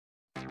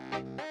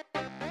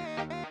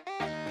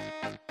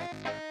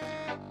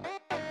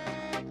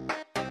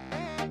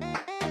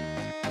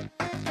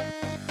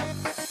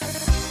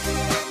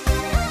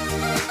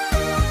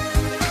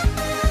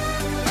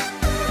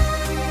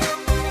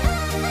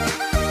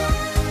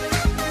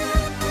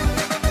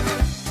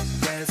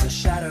There's a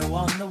shadow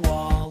on the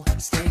wall.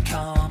 Stay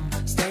calm,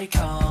 stay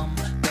calm.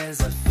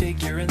 There's a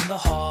figure in the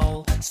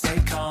hall. Stay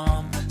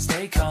calm,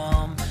 stay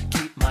calm.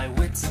 Keep my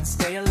wits and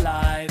stay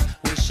alive.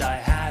 Wish I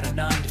had a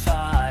 9 to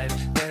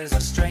 5. There's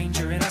a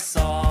stranger in us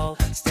all.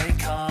 Stay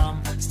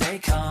calm, stay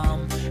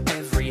calm.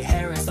 Every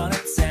hair is on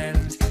its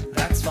end.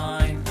 That's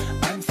fine,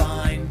 I'm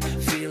fine.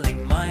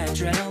 Feeling my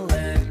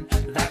adrenaline.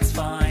 That's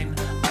fine,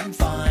 I'm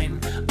fine.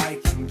 I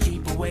can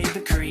keep away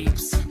the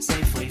creeps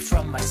safely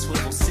from my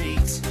swivel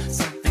seat.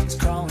 Something's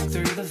crawling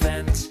through the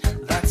vent.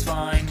 That's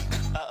fine.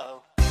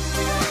 Uh-oh.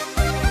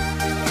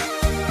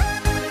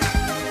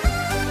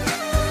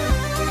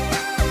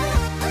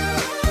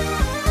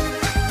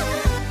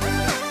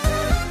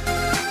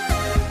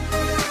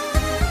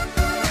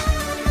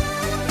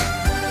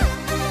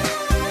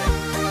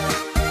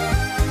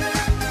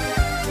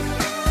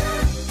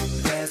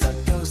 There's a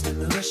ghost in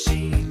the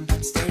machine.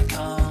 Stay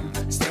calm,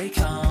 stay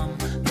calm.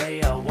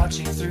 They are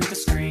watching through the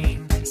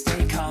screen.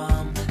 Stay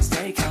calm,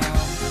 stay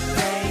calm.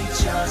 They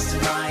just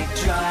might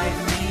drive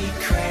me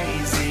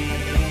crazy.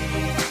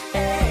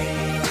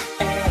 Ay,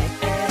 ay,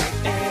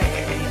 ay,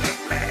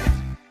 ay.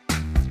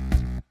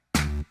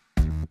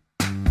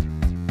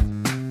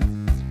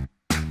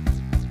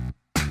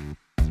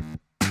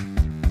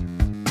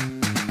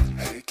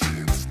 Hey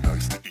kids,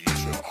 nice to meet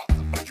ya.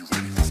 Are you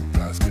ready for some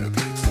fast air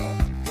pizza?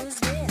 Who's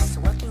this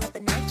working at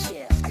the night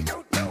shift? I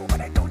don't know,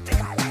 but I don't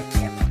think I like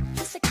him.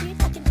 He's so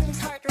cute, I can feel his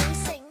heart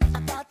racing.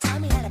 About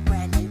time he had a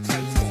brand new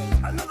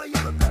plaything. Another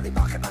yellow belly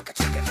barking like a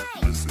chicken.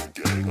 Listen,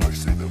 gang, I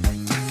say that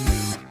we take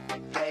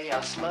it. They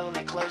are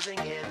slowly closing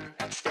in.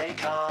 Stay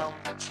calm,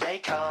 stay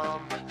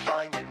calm.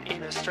 Find an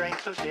inner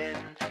strength within.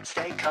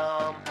 Stay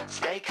calm,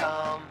 stay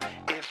calm.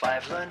 If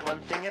I've learned one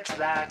thing, it's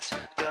that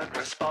don't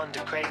respond to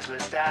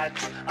Craigslist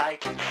ads. I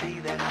can see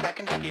their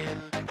second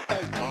skin.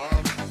 Hey,